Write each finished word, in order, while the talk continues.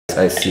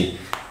I see.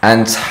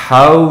 And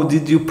how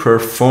did you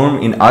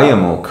perform in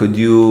IMO? Could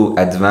you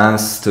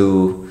advance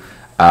to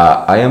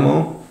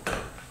IMO?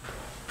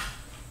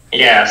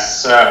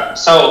 Yes.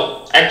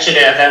 So actually,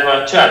 there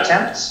were two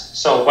attempts.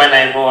 So when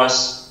I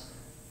was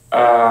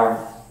a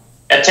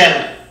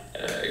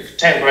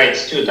 10th grade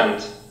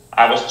student,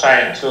 I was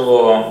trying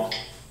to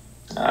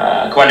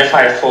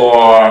qualify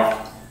for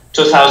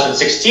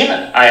 2016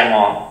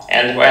 IMO,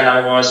 and when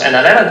I was an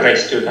 11th grade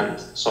student,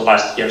 so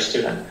last year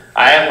student,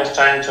 I was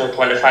trying to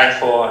qualify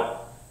for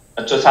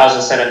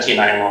 2017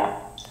 IMO.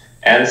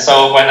 And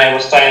so when I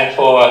was trying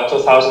for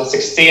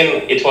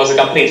 2016, it was a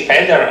complete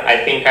failure. I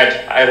think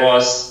I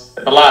was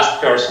the last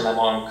person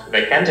among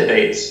the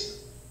candidates.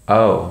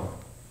 Oh.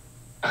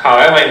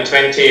 However, in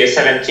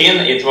 2017,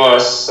 it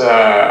was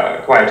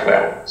quite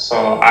well.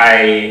 So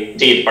I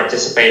did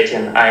participate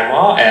in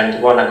IMO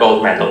and won a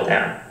gold medal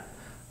there.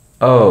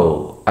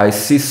 Oh, I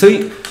see. So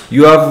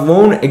you have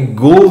won a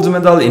gold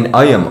medal in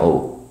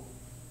IMO.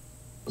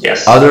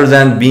 Yes. Other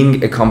than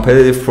being a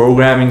competitive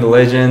programming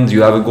legend,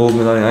 you have a gold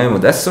medal in IMO.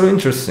 That's so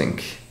interesting.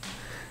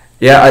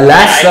 Yeah,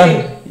 last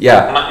time.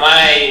 Yeah.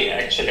 My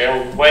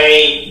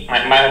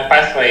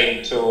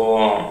pathway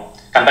to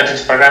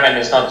competitive programming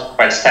is not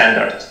quite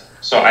standard.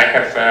 So I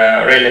have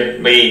a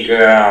really big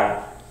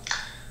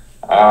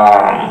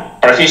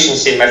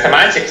proficiency in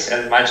mathematics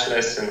and much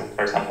less in,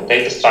 for example,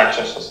 data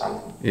structures or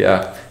something.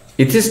 Yeah.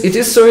 It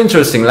is so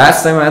interesting.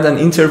 Last time I had an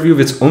interview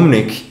with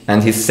Umnik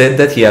and he said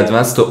that he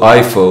advanced to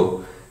IFO.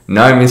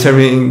 Now I'm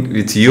interviewing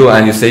with you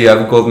and you say you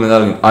have a gold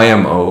medal in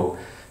IMO.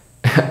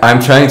 I'm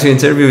trying to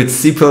interview with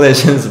CP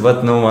legends,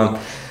 but no one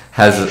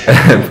has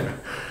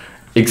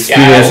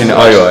experience in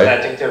IOI.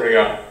 That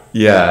interview.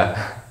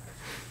 Yeah.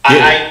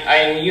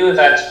 I knew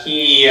that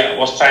he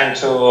was trying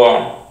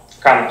to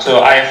come to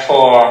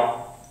I4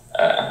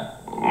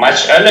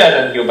 much earlier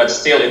than you, but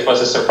still it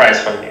was a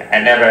surprise for me.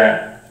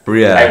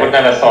 I would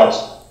never thought.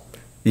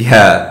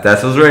 Yeah,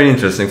 that was very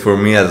interesting for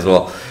me as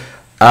well.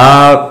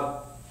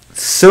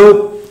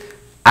 So,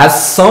 as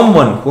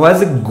someone who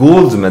has a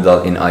gold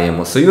medal in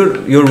IMO, so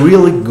you're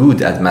really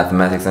good at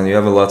mathematics and you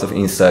have a lot of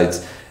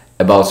insights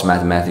about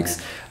mathematics.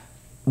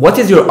 What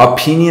is your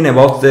opinion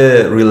about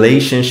the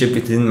relationship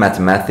between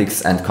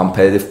mathematics and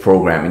competitive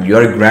programming? You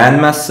are a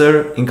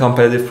grandmaster in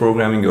competitive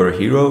programming, you're a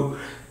hero,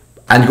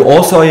 and you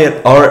also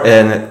are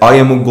an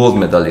IMO Gold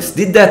Medalist.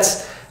 Did that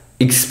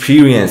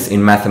experience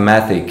in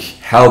mathematics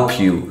help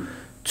you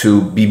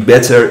to be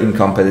better in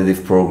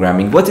competitive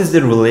programming? What is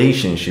the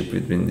relationship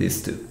between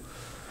these two?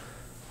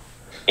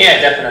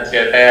 Yeah,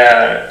 definitely.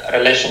 The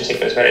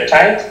relationship is very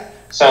tight.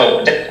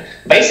 So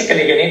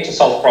basically, you need to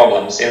solve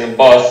problems in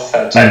both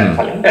types of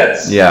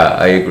Olympiads. Yeah,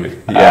 I agree.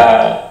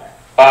 Yeah.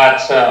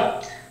 But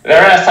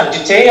there are some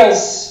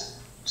details.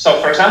 So,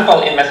 for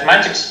example, in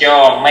mathematics,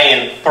 your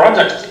main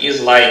product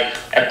is like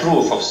a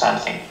proof of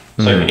something.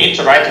 So you need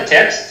to write a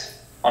text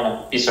on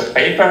a piece of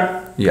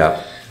paper.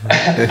 Yeah.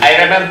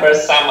 I remember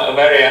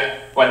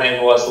when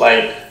I was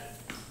like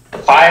a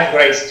 5th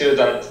grade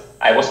student,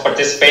 I was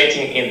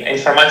participating in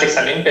Informatics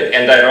Olympiad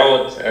and I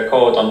wrote a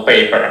code on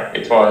paper.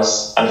 It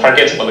was an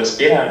unforgettable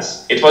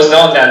experience. It was the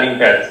only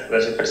Olympiad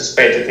that I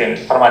participated in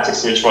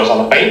informatics which was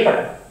on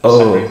paper.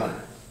 Oh,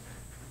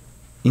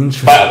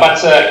 interesting.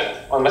 But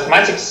on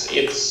mathematics,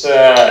 it's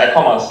a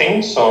common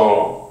thing.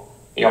 So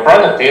your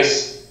product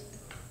is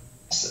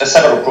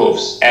several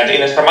proofs. And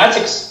in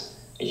informatics,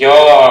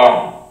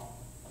 your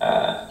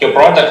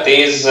product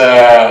is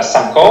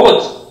some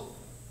code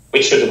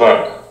which should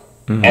work.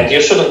 And you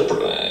shouldn't.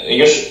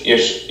 You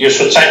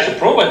should try to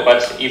prove it,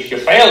 but if you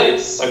fail,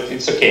 it's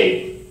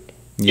okay.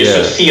 You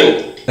should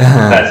feel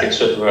that it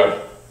should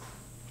work.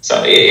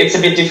 So it's a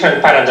bit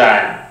different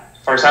paradigm.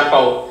 For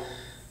example,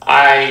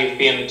 I've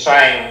been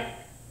trying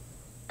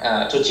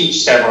to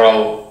teach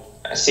several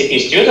CP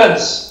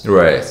students,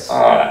 right,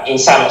 in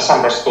some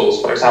summer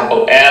schools, for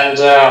example, and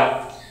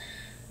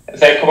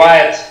they're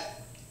quite.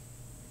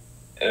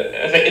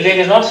 They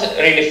did not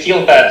really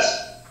feel that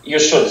you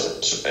should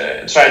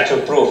try to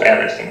prove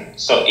everything.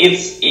 So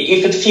if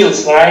it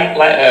feels right,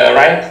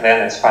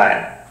 then it's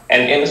fine.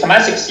 And in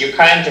mathematics, you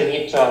kind of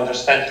need to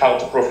understand how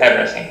to prove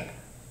everything.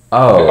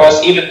 Oh.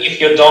 Because even if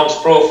you don't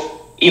prove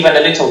even a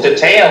little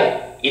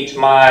detail, it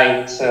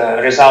might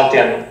result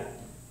in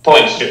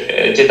points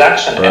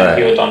deduction, and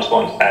you don't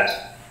want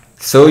that.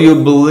 So you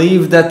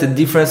believe that the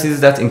difference is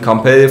that in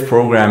competitive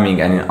programming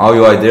and in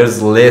IOI,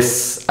 there's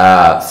less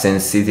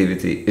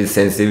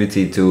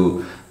sensitivity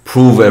to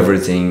prove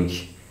everything.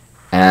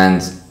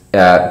 And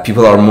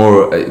people are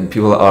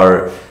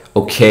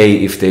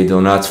okay if they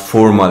do not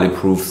formally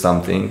prove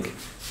something.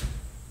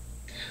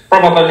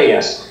 Probably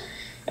yes.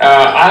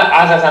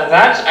 Other than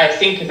that, I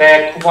think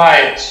they're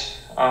quite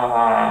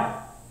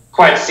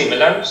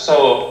similar.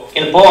 So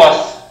in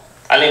both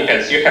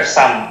Olympiads, you have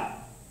some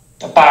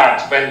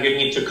part when you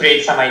need to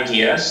create some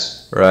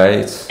ideas.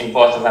 Right. In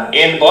both of them.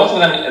 In both of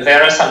them,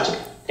 there are some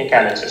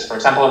technicalities. For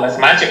example, in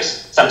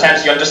mathematics,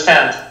 sometimes you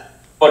understand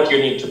what you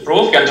need to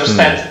prove. You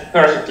understand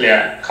perfectly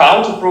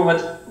how to prove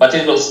it, but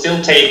it will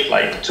still take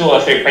like 2 or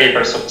 3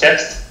 papers of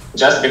text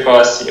just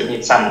because you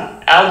need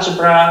some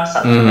algebra,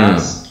 something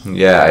else.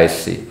 Yeah, I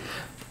see.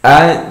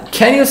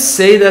 Can you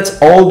say that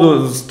all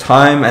those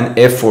time and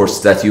efforts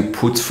that you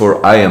put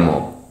for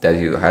IMO, that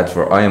you had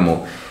for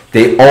IMO,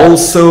 they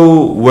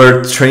also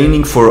were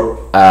training for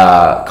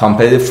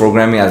competitive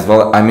programming as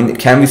well? I mean,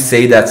 can we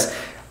say that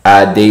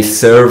they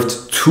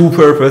served two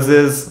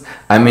purposes?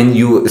 I mean,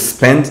 you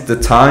spent the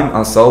time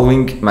on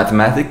solving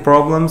mathematic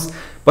problems,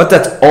 but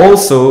that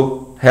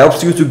also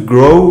helps you to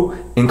grow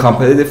in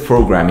competitive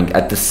programming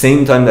at the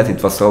same time that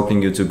it was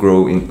helping you to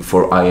grow in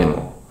for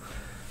IMO.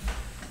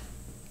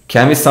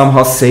 Can we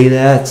somehow say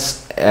that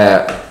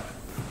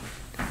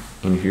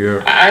in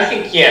here? I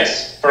think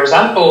yes. For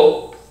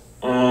example,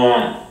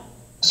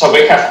 so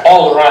we have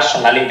all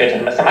Russian Olympiad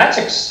in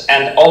mathematics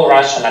and all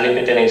Russian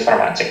Olympiad in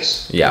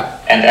informatics. Yeah.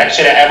 And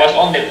actually, I was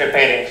only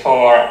preparing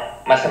for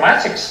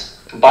mathematics,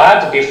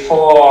 but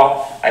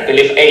before I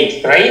believe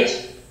 8th grade,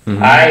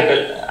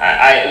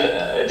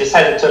 I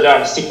decided to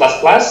learn C++.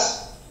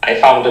 I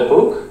found a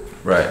book.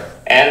 Right.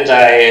 And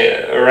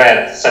I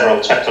read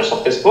several chapters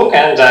of this book,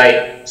 and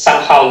I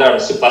somehow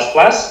learned C++.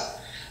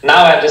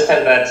 Now I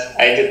understand that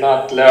I did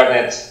not learn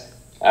it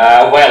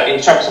well in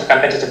terms of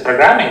competitive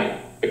programming,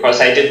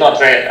 because I did not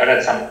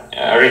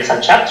read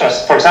some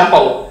chapters. For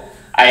example,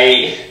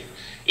 in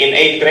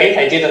 8th grade,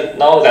 I didn't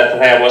know that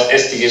there was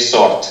STD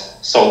sort.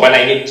 So when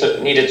I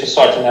needed to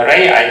sort an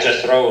array, I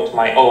just wrote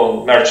my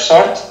own merge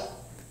sort.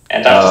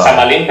 And after some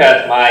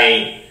Olympiad,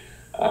 my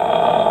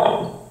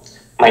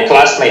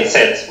classmate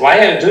said, "Why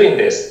are you doing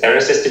this? There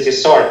is STD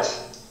sort.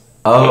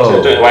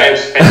 Oh. Why are you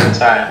spending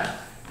time?"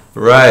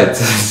 Right.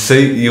 So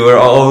you were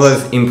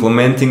always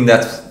implementing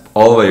that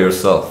all by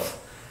yourself.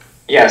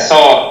 Yeah.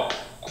 So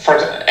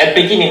at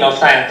beginning of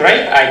 9th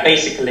grade, I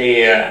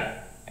basically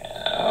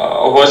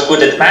was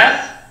good at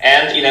math,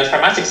 and in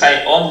informatics,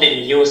 I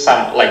only knew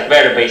some like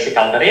very basic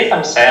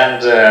algorithms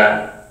and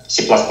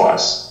C++.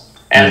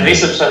 And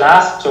this is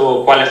enough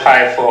to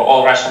qualify for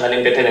all Russian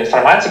Olympiad in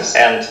informatics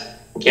and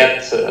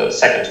get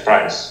second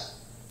prize.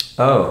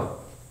 Oh.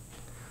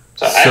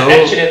 So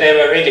actually they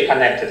were really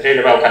connected,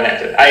 really well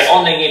connected. I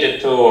only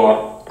needed to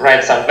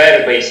write some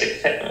very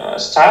basic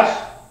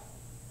stuff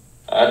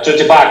to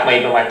debug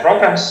maybe my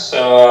programs.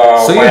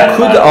 So you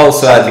could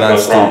also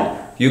advance to...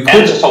 You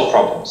could to solve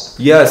problems.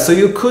 Yeah, so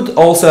you could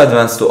also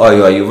advance to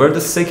IOI. You were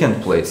the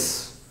second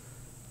place.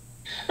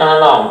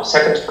 No.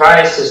 Second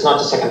prize is not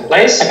the second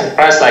place. Second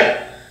prize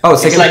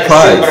second like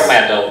prize. A silver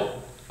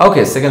medal.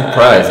 Okay, second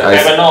prize.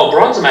 There were no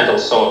bronze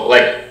medals, so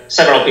like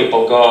several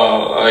people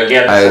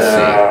get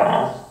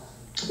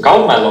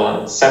gold medal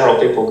and several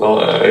people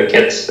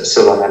get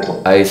silver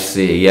medal. I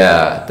see.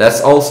 Yeah,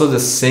 that's also the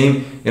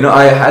same. You know,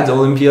 I had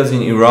Olympiads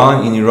in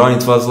Iran. In Iran,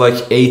 it was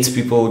like 8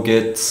 people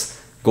get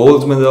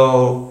gold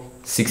medal,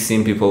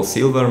 16 people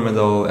silver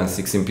medal, and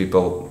 16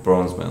 people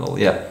bronze medal.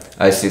 Yeah,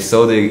 I see.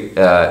 So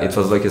it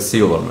was like a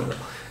silver medal.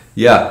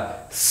 Yeah.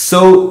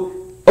 So.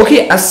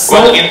 Okay, in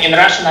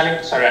Russian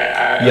Olympiads,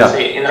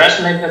 in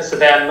Russian Olympiads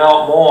there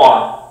are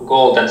more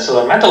gold and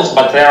silver medals,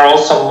 but there are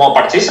also more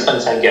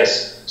participants, I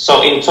guess.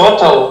 So in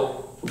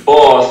total,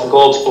 both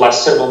gold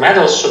plus silver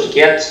medals should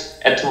get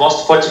at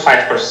most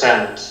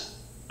 45%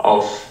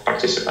 of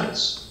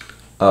participants.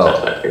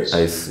 Oh, like this.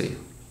 I see.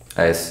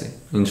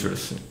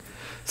 Interesting.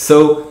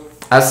 So,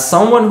 as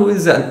someone who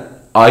is an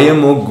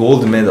IMO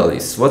Gold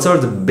Medalist, what are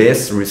the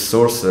best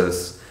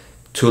resources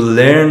to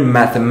learn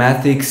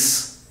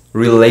mathematics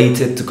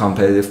related to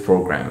competitive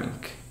programming?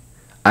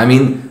 I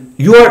mean,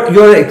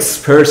 you're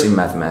experts in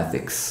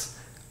mathematics.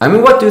 I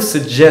mean, what do you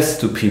suggest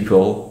to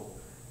people?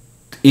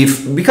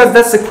 Because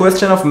that's the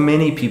question of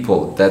many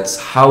people. That's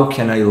how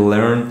can I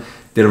learn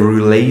the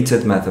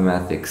related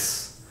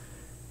mathematics?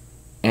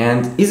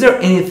 And is there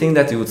anything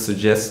that you would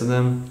suggest to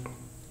them?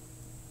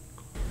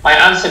 My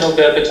answer will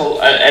be a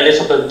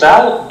little bit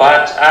dull,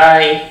 but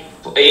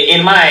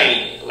in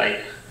my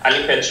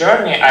Olympiad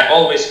journey, I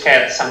always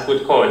had some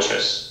good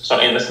coaches. So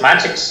in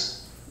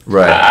mathematics,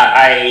 right.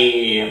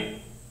 I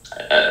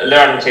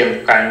learned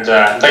in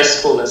best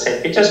school in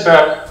St.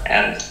 Petersburg,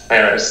 and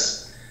there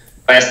is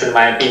best, in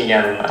my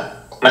opinion,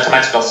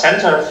 mathematical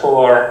center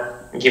for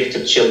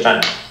gifted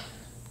children.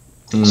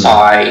 So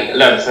I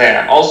learned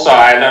there. Also,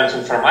 I learned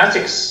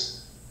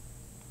informatics.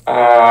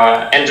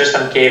 Andrew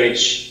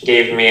Stankiewicz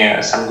gave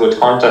me some good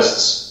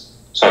contests.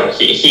 So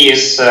he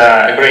is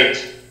a great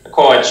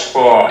coach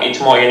for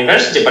IMO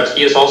University, but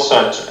he is also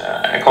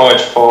a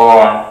coach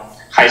for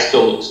high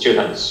school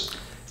students.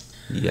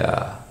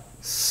 Yeah.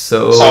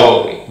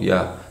 So you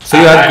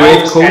had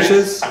great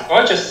coaches? Some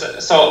coaches.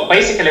 So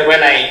basically,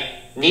 when I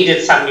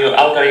needed some new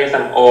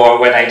algorithm or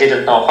when I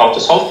didn't know how to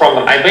solve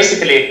problem, I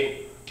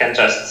basically can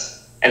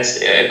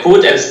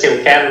could and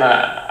still can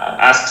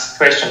ask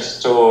questions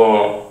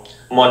to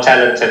more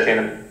talented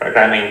in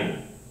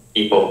programming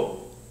people.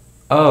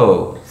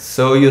 Oh,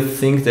 so you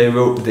think there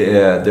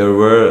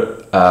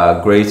were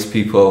great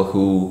people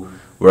who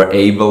were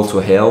able to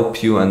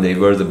help you, and they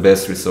were the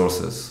best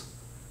resources?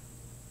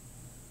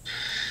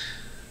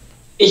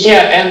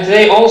 Yeah, and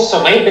they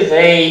also maybe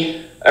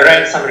they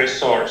read some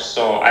resource,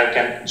 so I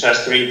can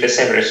just read the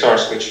same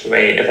resource which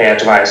they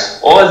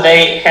advise, or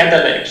they had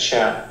a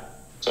lecture,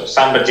 so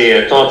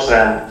somebody taught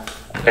them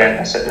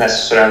the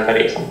necessary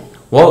algorithm.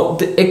 Well,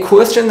 a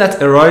question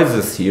that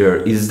arises here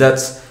is that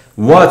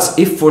what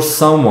if for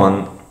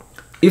someone,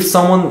 if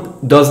someone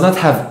does not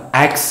have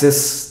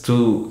access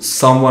to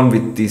someone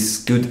with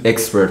this good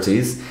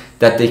expertise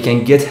that they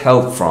can get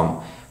help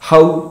from,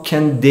 how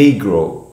can they grow?